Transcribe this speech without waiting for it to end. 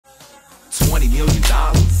$20 million.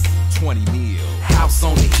 20 mil. House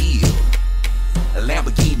on the hill. A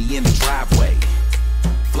Lamborghini in the driveway.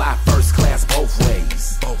 Fly first class both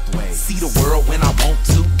ways. Both ways. See the world when I want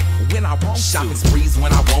to. When I want shopping sprees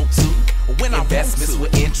when I want to. When investments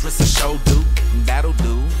with interest a show do. That'll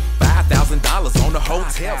do. $5,000 on the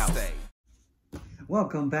hotel stay.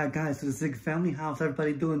 Welcome back, guys, to the Zig family. How's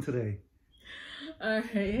everybody doing today?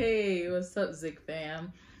 Hey, what's up, Zig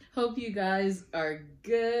fam? Hope you guys are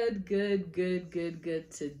good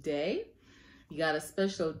today. We got a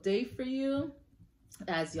special day for you.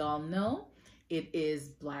 As y'all know, it is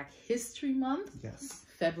Black History Month. Yes.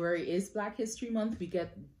 February is Black History Month.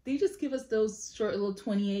 They just give us those short little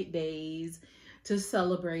 28 days to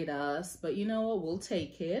celebrate us, but you know what? We'll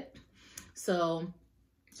take it. So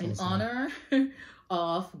in honor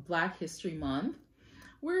of Black History Month,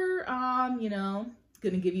 we're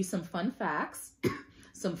gonna give you some fun facts,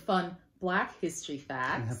 some fun Black history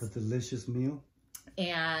facts. And have a delicious meal.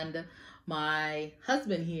 And my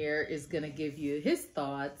husband here is gonna give you his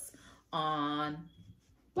thoughts on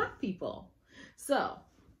Black people. So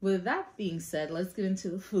with that being said, let's get into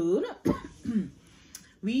the food.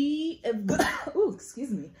 We have got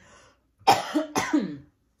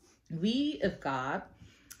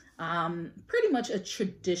pretty much a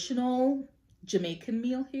traditional Jamaican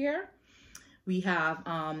meal here. We have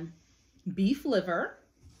beef liver,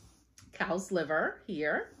 cow's liver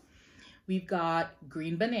here. We've got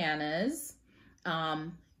green bananas.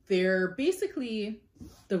 They're basically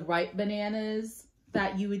the ripe bananas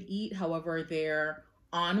that you would eat. However, they're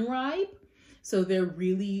unripe. So they're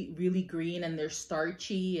really green and they're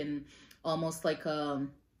starchy and almost like a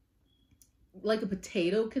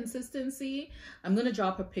potato consistency. I'm going to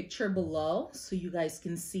drop a picture below so you guys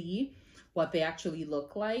can see what they actually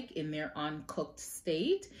look like in their uncooked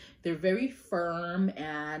state. They're very firm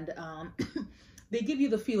and they give you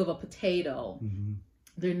the feel of a potato. Mm-hmm.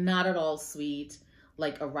 They're not at all sweet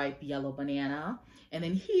like a ripe yellow banana. And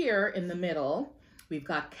then here in the middle, we've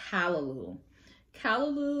got callaloo.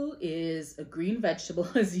 Callaloo is a green vegetable,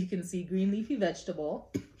 as you can see, green leafy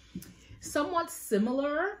vegetable. Somewhat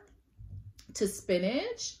similar to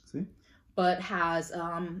spinach, but has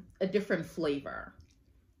a different flavor.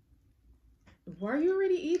 Why are you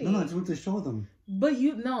already eating? No, I just want to show them. But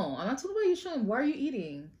I'm not talking about you showing. Why are you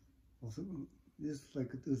eating? It's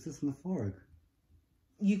just in the fork.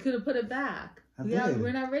 You could have put it back.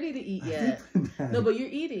 We're not ready to eat yet. No, but you're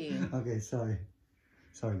eating. Okay, sorry.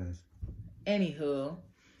 Sorry, guys. Anywho,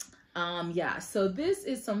 so this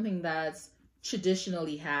is something that's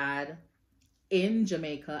traditionally had in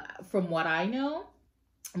Jamaica, from what I know,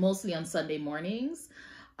 mostly on Sunday mornings.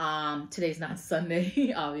 Today's not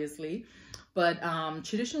Sunday, obviously, but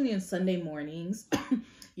traditionally on Sunday mornings,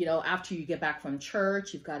 after you get back from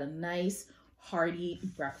church, you've got a nice hearty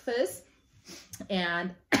breakfast.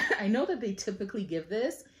 And I know that they typically give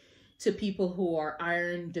this to people who are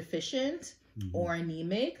iron deficient or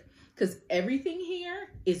anemic, because everything here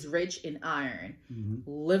is rich in iron.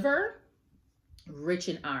 Liver, rich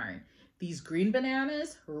in iron. These green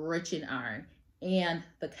bananas, rich in iron, and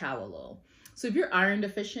the callaloo. So if you're iron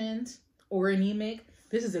deficient or anemic,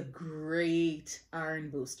 this is a great iron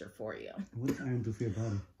booster for you. What does iron do for your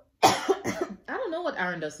body? I don't know what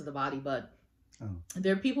iron does to the body, but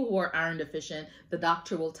there are people who are iron deficient. The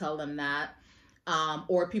doctor will tell them that.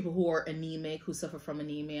 Or people who are anemic, who suffer from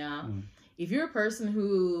anemia. If you're a person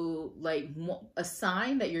who, a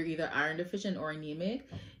sign that you're either iron deficient or anemic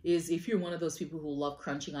is if you're one of those people who love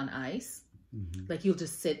crunching on ice. Like you'll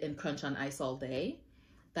just sit and crunch on ice all day.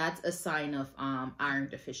 That's a sign of iron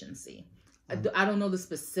deficiency. I don't know the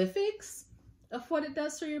specifics of what it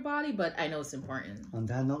does for your body, but I know it's important. On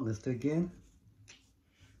that note, let's do it again.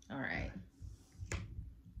 All right.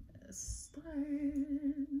 Let's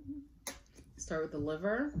start with the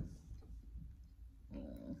liver.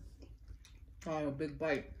 Oh, a big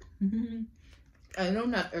bite. I know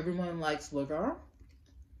not everyone likes liver.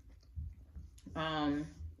 I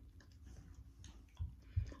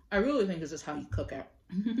really think this is how you cook it.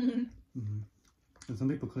 And some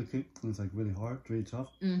people cook it and it's really hard, really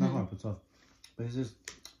tough. Not hard, but tough. But it's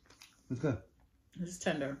good. It's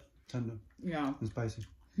tender. Tender. Yeah. And spicy.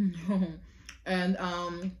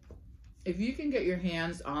 And if you can get your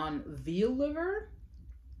hands on veal liver,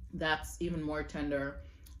 that's even more tender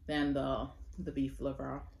than the beef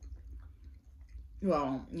liver.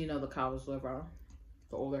 Well, the cow's liver,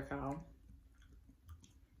 the older cow.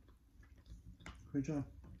 Great job.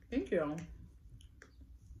 Thank you.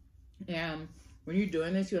 And when you're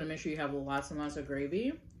doing this, you want to make sure you have lots and lots of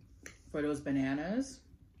gravy for those bananas.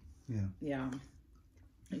 Yeah. Yeah.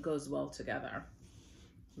 It goes well together.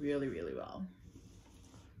 Really, really well.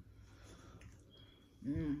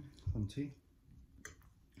 Some tea.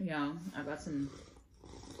 Yeah, I got some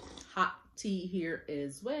hot tea here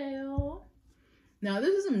as well. Now,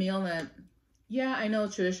 this is a meal that, yeah, I know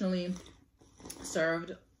traditionally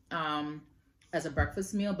served as a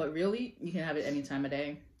breakfast meal, but really, you can have it any time of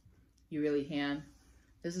day. You really can.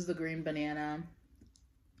 This is the green banana.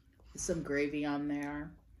 Some gravy on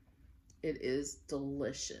there. It is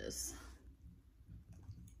delicious.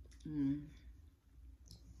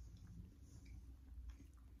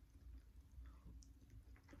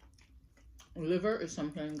 Liver is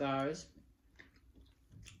something, guys,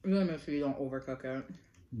 really make sure you don't overcook it.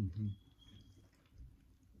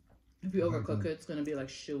 If you overcook it, it's gonna be like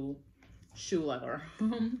shoe leather.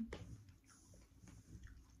 Let's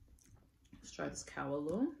try this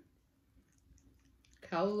callaloo.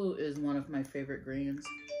 Callaloo is one of my favorite greens.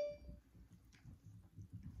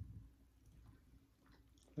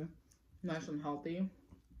 Okay. Nice and healthy.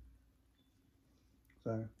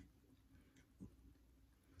 Sorry.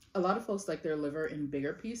 A lot of folks like their liver in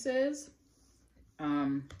bigger pieces.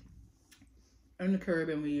 In the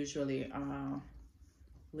Caribbean, we usually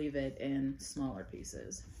leave it in smaller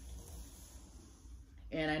pieces.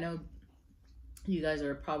 And I know you guys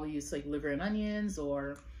are probably used to like liver and onions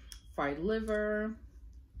or fried liver.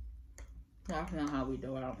 That's not how we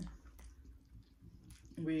do it.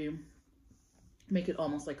 We make it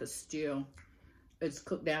almost like a stew. It's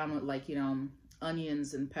cooked down with, like, you know,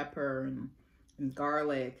 onions and pepper and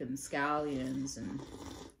garlic and scallions, and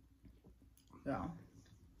yeah,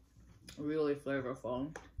 really flavorful.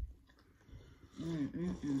 All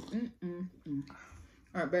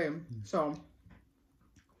right, babe. So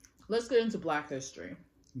let's get into Black history.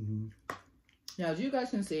 Now, as you guys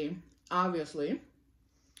can see, obviously,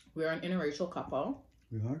 we're an interracial couple.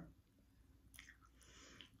 We are.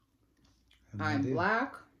 I'm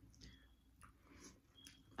Black.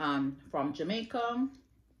 I'm from Jamaica.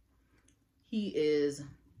 He is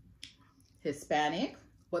Hispanic,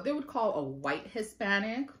 what they would call a white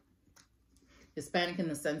Hispanic. Hispanic in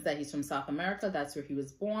the sense that he's from South America. That's where he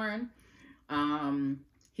was born.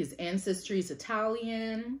 His ancestry is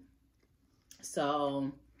Italian.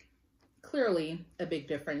 So clearly a big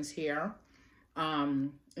difference here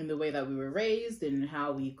in the way that we were raised and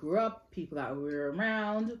how we grew up, people that we were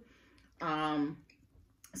around.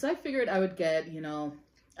 So I figured I would get, you know,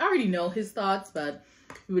 I already know his thoughts, but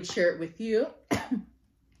we would share it with you.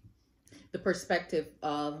 The perspective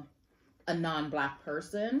of a non-Black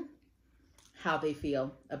person, how they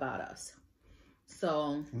feel about us.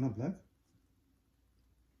 So You're not Black?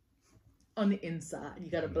 on the inside, you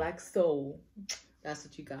got a Black soul. That's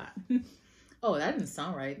what you got. Oh, that didn't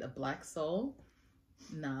sound right. A Black soul?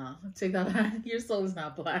 Nah, take that back. Your soul is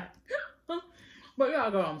not Black. But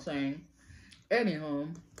y'all know what I'm saying.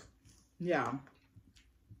 Anywho, yeah.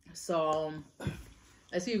 So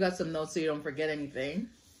I see you got some notes so you don't forget anything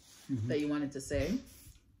that you wanted to say.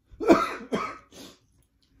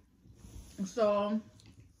 So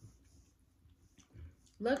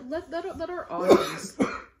let our audience.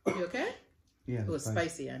 You okay? Yeah. It was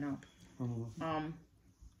spicy, I know. Oh.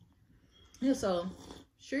 Yeah, so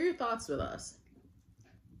share your thoughts with us.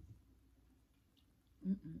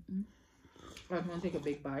 I want to take a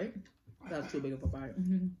big bite. That's too big of a bite.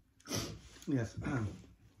 Yes.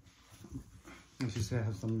 As you said,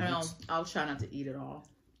 have some notes. I'll try not to eat it all.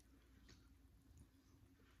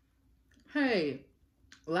 Hey,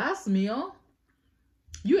 last meal,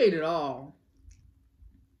 you ate it all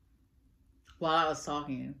while I was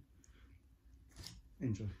talking.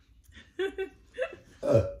 Enjoy.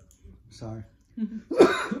 Sorry.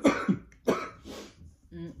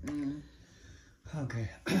 Okay,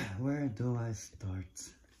 where do I start?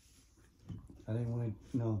 I didn't want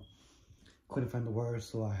to, couldn't find the words,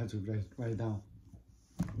 so I had to write it down.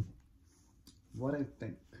 What I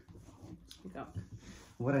think.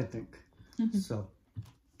 What I think. So,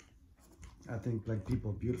 I think Black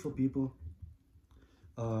people, beautiful people.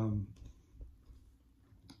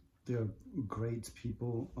 They're great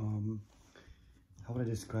people. How would I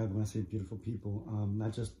describe when I say beautiful people?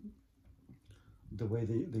 Not just the way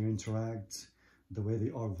they interact, the way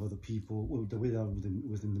they are with other people, or the way they are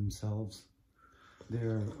within themselves.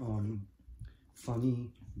 They're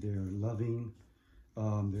funny, they're loving,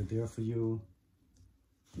 they're there for you.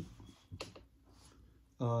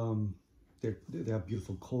 They have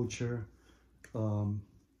beautiful culture. How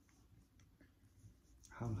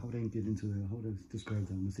would I get into that? How would I describe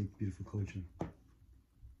them? Let's say beautiful culture.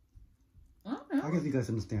 I guess you guys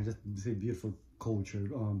understand. Just say beautiful culture.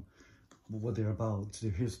 What they're about,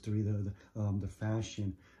 their history, the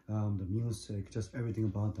fashion, the music, just everything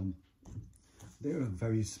about them. They're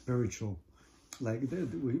very spiritual. like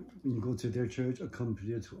when you go to their church or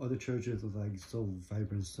compared to other churches, it's like so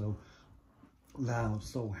vibrant, so loud,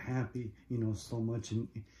 so happy, you know, so much, and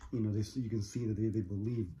you know, you can see that they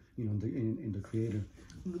believe, you know, in the Creator.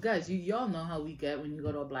 Guys, y'all know how we get when you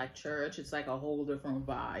go to a black church. It's like a whole different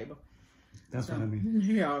vibe. That's what I mean.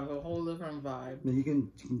 Yeah, a whole different vibe. Now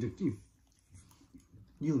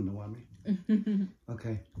you know what I mean.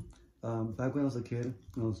 Okay. Back when I was a kid,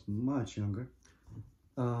 when I was much younger,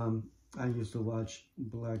 I used to watch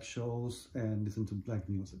black shows and listen to black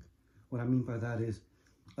music. What I mean by that is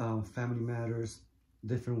Family Matters,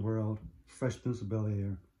 Different World, Fresh Prince of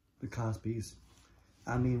Bel-Air, The Cosbys.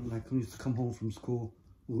 I mean, when I used to come home from school,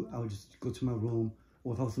 I would just go to my room,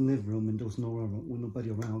 or if I was in the living room and there was nobody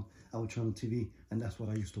around, I would turn on the TV, and that's what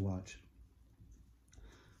I used to watch.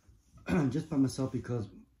 Just by myself, because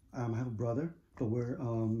I have a brother, but we're,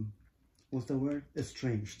 what's the word?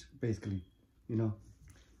 Estranged, basically, you know.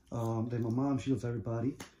 Then my mom, she loves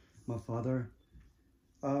everybody. My father,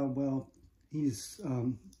 well, he's,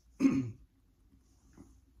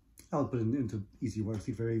 I'll put it into easy words,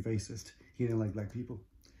 he's very racist. He didn't like black people.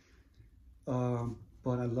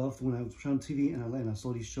 But I loved when I was on TV and I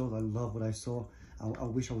saw these shows. I love what I saw. I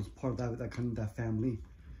wish I was part of that family.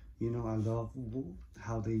 You know, I love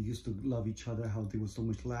how they used to love each other, how there was so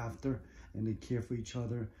much laughter and they care for each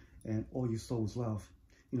other, and all you saw was love.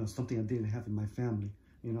 You know, something I didn't have in my family.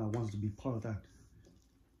 You know, I wanted to be part of that.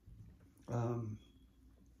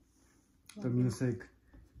 The music,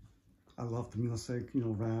 I love the music, you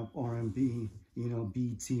know, rap, R&B, you know,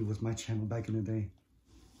 BET was my channel back in the day.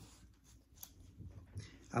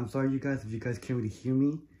 I'm sorry, you guys, if you guys can't really hear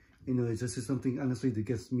me. You know, it's just something, honestly, that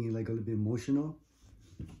gets me, like, a little bit emotional.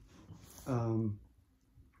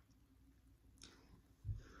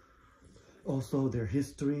 Also, their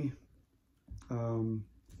history.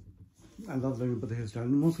 I love learning about the history. I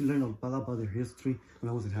mostly learned a lot about their history when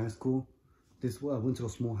I was in high school. I went to a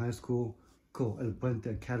small high school called the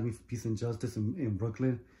Academy for Peace and Justice in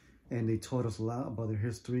Brooklyn, and they taught us a lot about their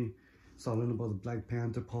history. So I learned about the Black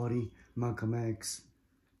Panther Party, Malcolm X,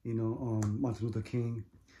 you know, Martin Luther King,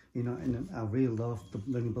 you know, and I really loved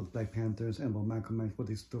learning about the Black Panthers and about Malcolm X, what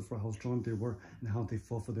they stood for, how strong they were, and how they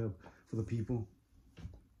fought for the people.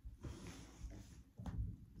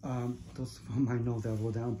 Those might know that I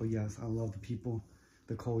wrote down, but yes, I love the people,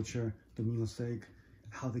 the culture, the music,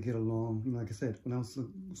 how they get along. You know, like I said, when I was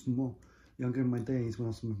small, younger in my days, when I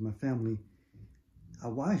was with my family, I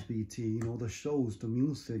watched BET, you know, the shows, the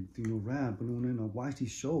music, you know, rap, and I watched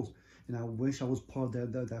these shows, and I wish I was part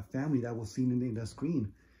of that family that was seen in that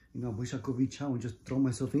screen. You know, I wish I could reach out and just throw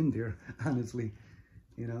myself in there, honestly,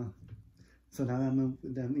 you know. So now I'm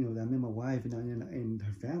my wife and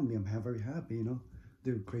her family, I'm very happy, you know.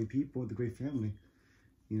 They're great people, they're great family,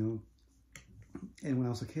 you know. And when I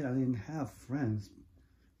was a kid, I didn't have friends,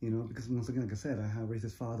 you know, because once again, like I said, I had a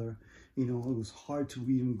racist father. You know, it was hard to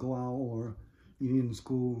even go out or even in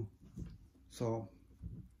school. So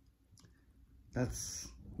that's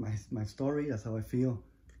my story. That's how I feel,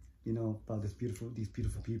 you know, about these beautiful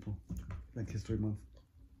people, Black History Month.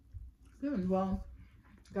 Good. Well,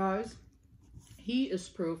 guys, he is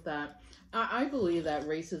proof that I believe that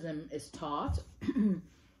racism is taught.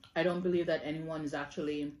 I don't believe that anyone is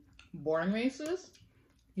actually born racist.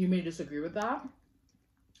 You may disagree with that,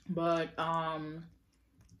 but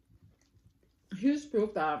here's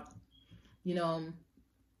proof that, you know,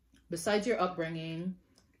 besides your upbringing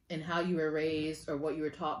and how you were raised or what you were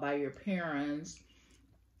taught by your parents,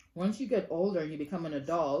 once you get older and you become an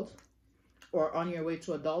adult or on your way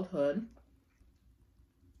to adulthood,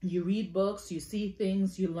 you read books, you see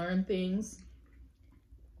things, you learn things.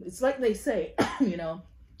 It's like they say, you know,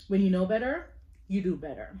 when you know better, you do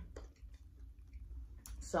better.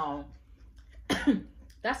 So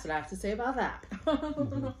that's what I have to say about that.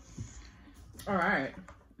 All right.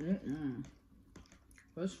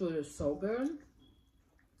 This food is so good.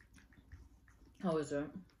 How is it?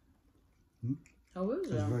 How is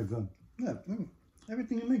it? It's very good. Yeah,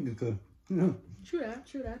 everything you make is good. You know. True that.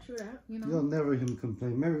 You know. You'll never hear him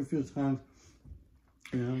complain. Maybe a few times.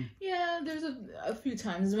 You know. Yeah, there's a few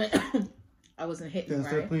times when I wasn't hitting right.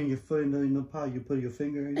 Start putting your foot in the pot. You put your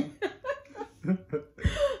finger in.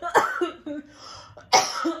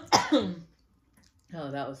 Oh,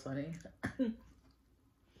 that was funny.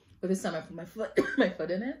 But this time I put my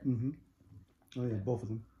foot in it. Oh yeah, both of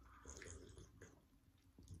them.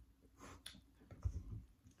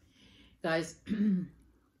 Guys,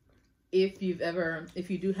 if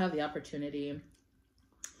you do have the opportunity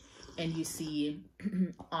and you see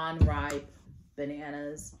unripe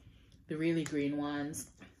bananas, the really green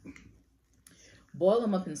ones, boil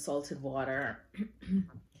them up in salted water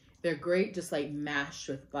They're great just like mashed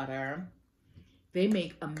with butter. They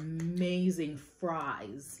make amazing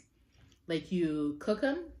fries. Like you cook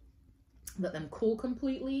them, let them cool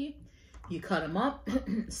completely. You cut them up,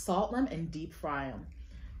 salt them, and deep fry them.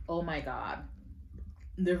 Oh my God.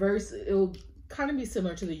 It'll kind of be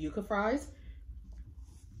similar to the yuca fries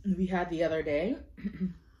we had the other day.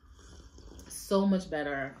 So much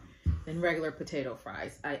better than regular potato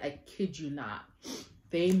fries. I kid you not.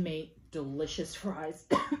 They make delicious fries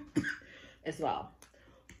as well.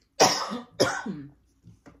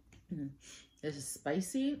 This is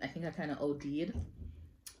spicy. I think I kind of OD'd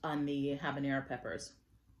on the habanero peppers.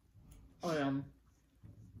 I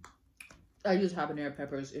use habanero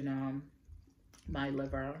peppers in my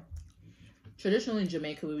liver. Traditionally in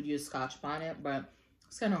Jamaica, we would use Scotch bonnet, but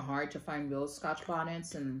it's kind of hard to find real Scotch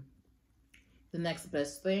bonnets, and the next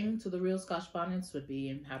best thing to the real Scotch bonnets would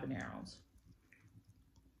be habaneros.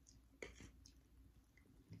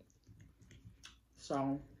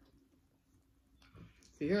 So,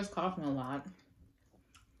 if you hear us coughing a lot,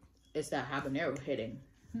 it's that habanero hitting.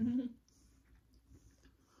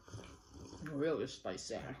 Really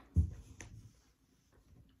spicy.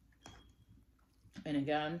 And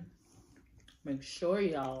again, make sure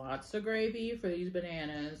you got lots of gravy for these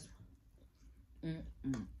bananas.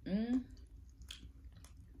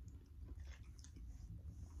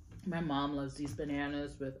 My mom loves these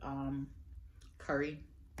bananas with curry.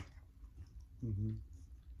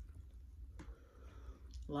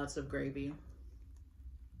 Lots of gravy.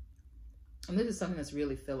 And this is something that's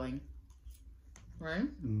really filling, right?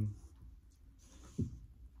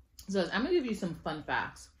 So I'm gonna give you some fun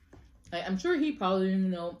facts. I'm sure he probably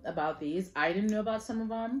didn't know about these. I didn't know about some of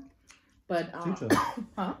them, but teach us.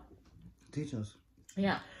 Huh? Teach us.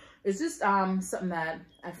 Yeah, it's just something that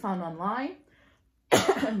I found online.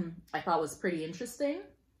 I thought was pretty interesting,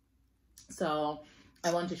 so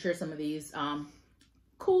I wanted to share some of these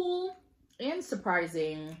cool and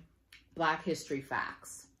surprising Black history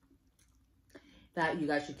facts that you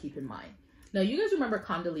guys should keep in mind. Now, you guys remember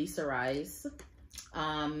Condoleezza Rice?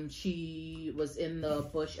 She was in the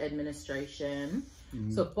Bush administration.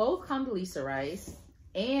 So both Condoleezza Rice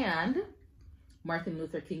and Martin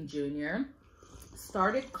Luther King Jr.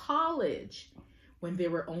 started college when they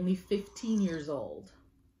were only 15 years old.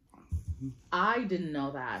 I didn't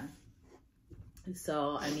know that.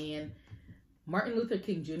 So, I mean, Martin Luther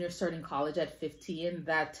King Jr. starting college at 15,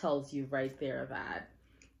 that tells you right there that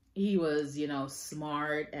he was, you know,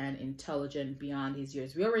 smart and intelligent beyond his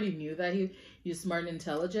years. We already knew that he was smart and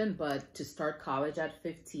intelligent, but to start college at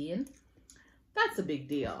 15, that's a big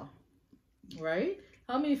deal, right?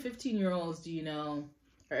 How many 15-year-olds do you know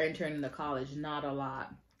are entering into college? Not a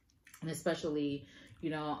lot. And especially, you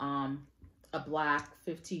know, a Black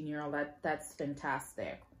 15-year-old, that's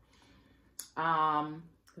fantastic.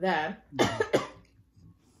 Then,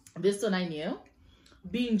 this one I knew,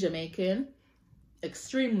 being Jamaican,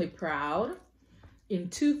 extremely proud. In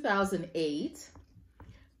 2008,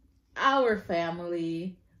 our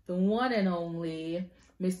family, the one and only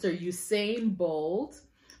Mr. Usain Bolt,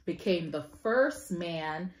 became the first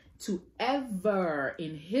man to ever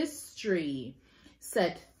in history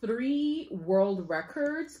set 3 world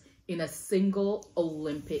records in a single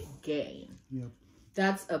Olympic game. Yep.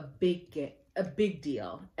 That's a big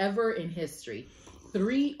deal. Ever in history.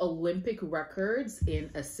 3 Olympic records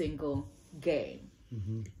in a single game.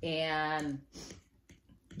 And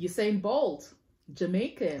Usain Bolt,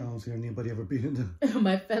 Jamaican. I don't see anybody ever beating them.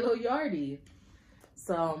 My fellow yardie.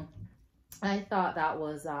 So I thought that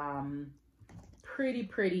was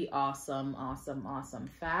pretty awesome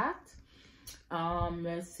fact.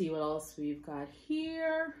 Let's see what else we've got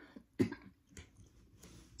here.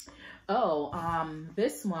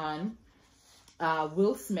 This one,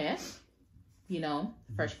 Will Smith, you know,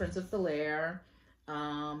 Fresh Prince of Bel-Air.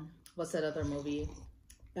 What's that other movie?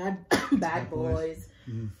 Bad Boys.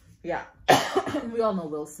 Yeah. We all know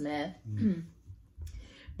Will Smith.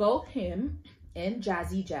 Both him and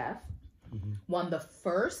Jazzy Jeff won the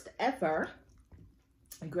first ever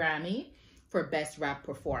Grammy for Best Rap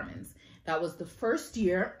Performance. That was the first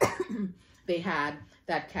year they had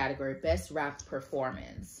that category, Best Rap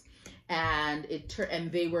Performance. And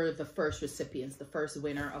they were the first recipients, the first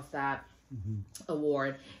winner of that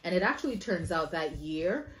award. And it actually turns out that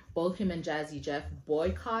year, both him and Jazzy Jeff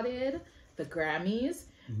boycotted the Grammys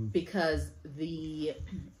because the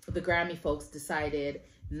Grammy folks decided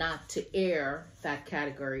not to air that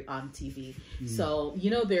category on TV. So, you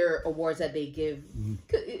know, their awards that they give,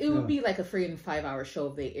 it would be like a 3 and 5 hour show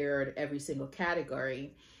if they aired every single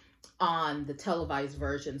category on the televised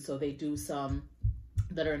version. So they do some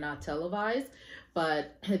that are not televised,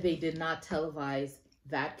 but they did not televise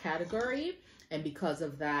that category. And because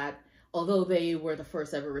of that, although they were the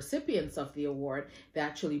first ever recipients of the award, they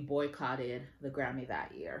actually boycotted the Grammy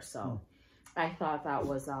that year. So I thought that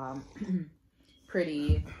was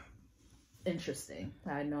pretty interesting.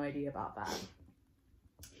 I had no idea about that.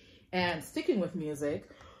 And sticking with music,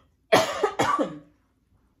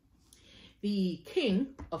 the king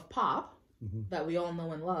of pop that we all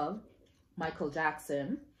know and love, Michael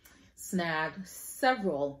Jackson, snagged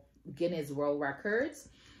several Guinness World Records,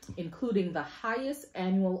 including the highest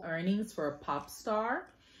annual earnings for a pop star,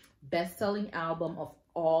 best-selling album of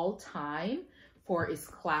all time for his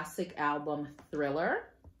classic album Thriller.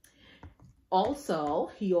 Also,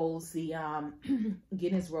 he holds the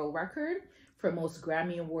Guinness World Record for most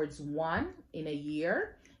Grammy Awards won in a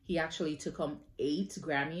year. He actually took home 8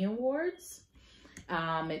 Grammy Awards.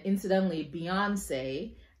 And incidentally,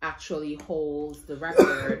 Beyonce actually holds the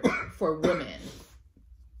record for women.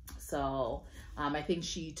 So I think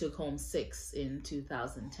she took home 6 in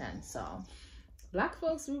 2010. So Black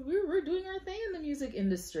folks, we're doing our thing in the music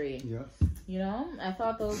industry. Yeah. You know, I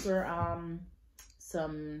thought those were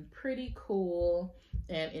some pretty cool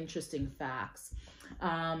and interesting facts.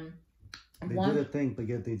 They do their thing, but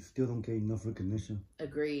yet they still don't get enough recognition.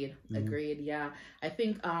 Agreed. Agreed. Yeah. I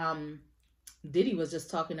think Diddy was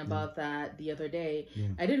just talking about that the other day.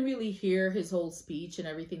 I didn't really hear his whole speech and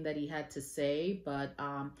everything that he had to say, but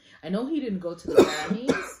I know he didn't go to the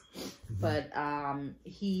Grammys, but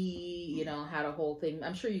he, you know, had a whole thing.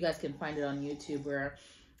 I'm sure you guys can find it on YouTube where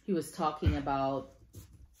he was talking about,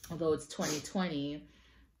 although it's 2020,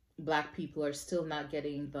 Black people are still not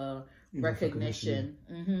getting the recognition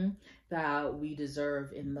that we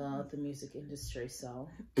deserve in the music industry. So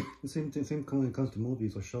the same thing when it comes to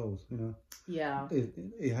movies or shows, you know. Yeah,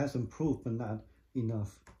 it has improved, but not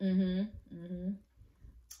enough.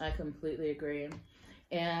 I completely agree.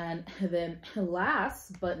 And then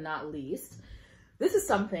last but not least, this is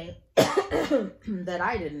something that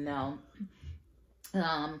I didn't know.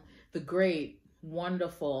 The great,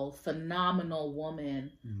 wonderful, phenomenal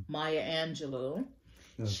woman Maya Angelou.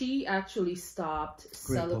 She actually stopped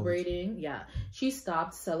celebrating. Yeah, she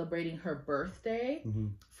stopped celebrating her birthday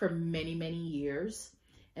for many, many years.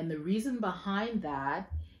 And the reason behind that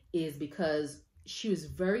is because she was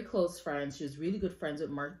very close friends. She was really good friends with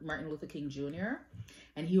Martin Luther King Jr.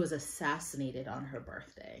 And he was assassinated on her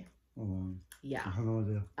birthday. Yeah, I had no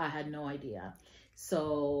idea. I had no idea.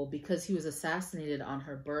 So because he was assassinated on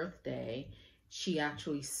her birthday, she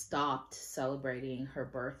actually stopped celebrating her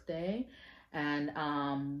birthday. And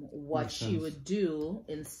what she would do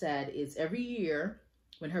instead is every year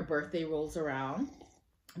when her birthday rolls around,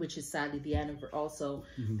 which is sadly the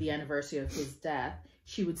anniversary of his death,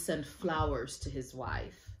 she would send flowers to his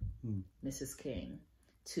wife, Mrs. King,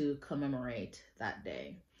 to commemorate that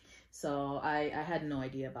day. So I had no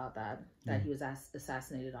idea about that he was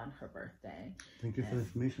assassinated on her birthday. Thank you for the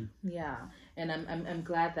information. Yeah, and I'm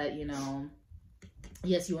glad that, you know,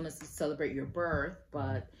 yes, you want to celebrate your birth,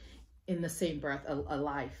 but in the same breath, a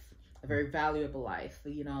life, a very valuable life,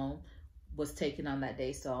 you know, was taken on that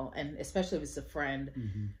day. So, and especially if it's a friend,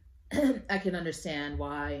 I can understand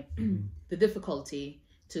why the difficulty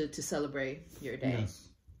to celebrate your day. Yes.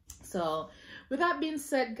 So with that being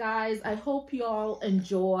said, guys, I hope you all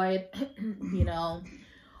enjoyed, you know,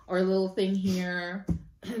 our little thing here,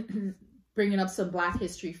 bringing up some Black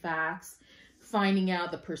history facts, finding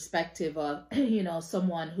out the perspective of, you know,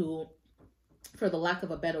 someone who, for the lack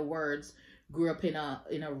of a better words, grew up in a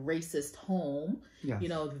racist home. You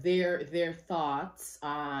know, their thoughts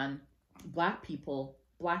on Black people,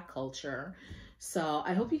 Black culture. So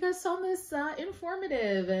I hope you guys found this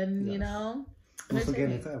informative and, you know, once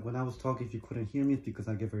again, when I was talking, if you couldn't hear me, it's because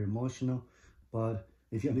I get very emotional. But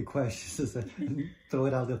if you have any questions, just throw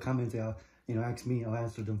it out in the comments. You know, ask me, I'll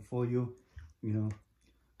answer them for you. You know,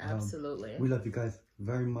 absolutely. We love you guys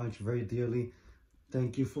very much, very dearly.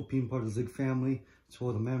 Thank you for being part of the Zig family. To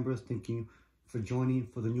all the members, thank you for joining.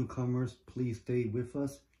 For the newcomers, please stay with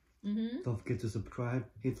us. Don't forget to subscribe,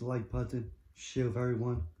 hit the like button, share with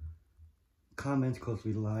everyone. Comment, because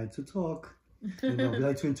we like to talk. You know, we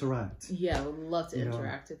like to interact. Yeah, we'd love to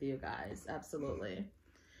interact with you guys. Absolutely.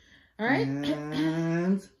 All right.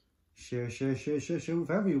 And share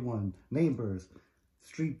with everyone. Neighbors,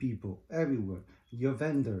 street people, everywhere. Your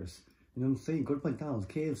vendors. You know what I'm saying? Go to McDonald's,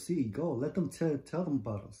 KFC, go. Let them tell them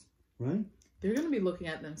about us, right? They're going to be looking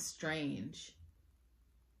at them strange.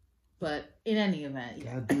 But in any event, you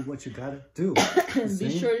gotta do what you gotta do. Be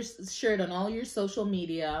sure to share it on all your social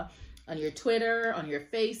media, on your Twitter, on your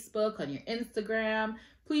Facebook, on your Instagram.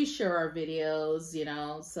 Please share our videos, you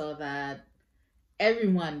know, so that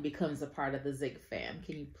everyone becomes a part of the Zig fam.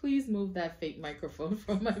 Can you please move that fake microphone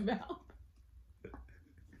from my mouth?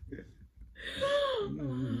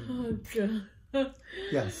 Oh, God.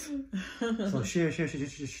 Yes. So share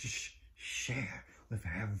with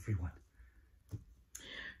everyone.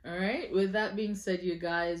 All right. With that being said, you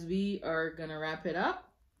guys, we are going to wrap it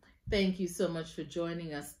up. Thank you so much for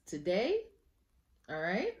joining us today. All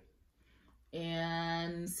right.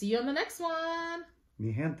 And see you on the next one.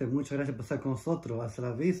 Mi gente, muchas gracias por estar con nosotros. Hasta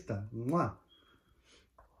la vista. Mwah.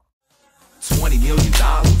 $20 million,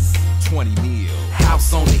 20 mil,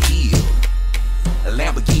 house on the hill, a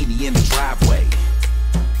Lamborghini in the driveway,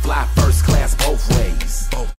 fly first class both ways.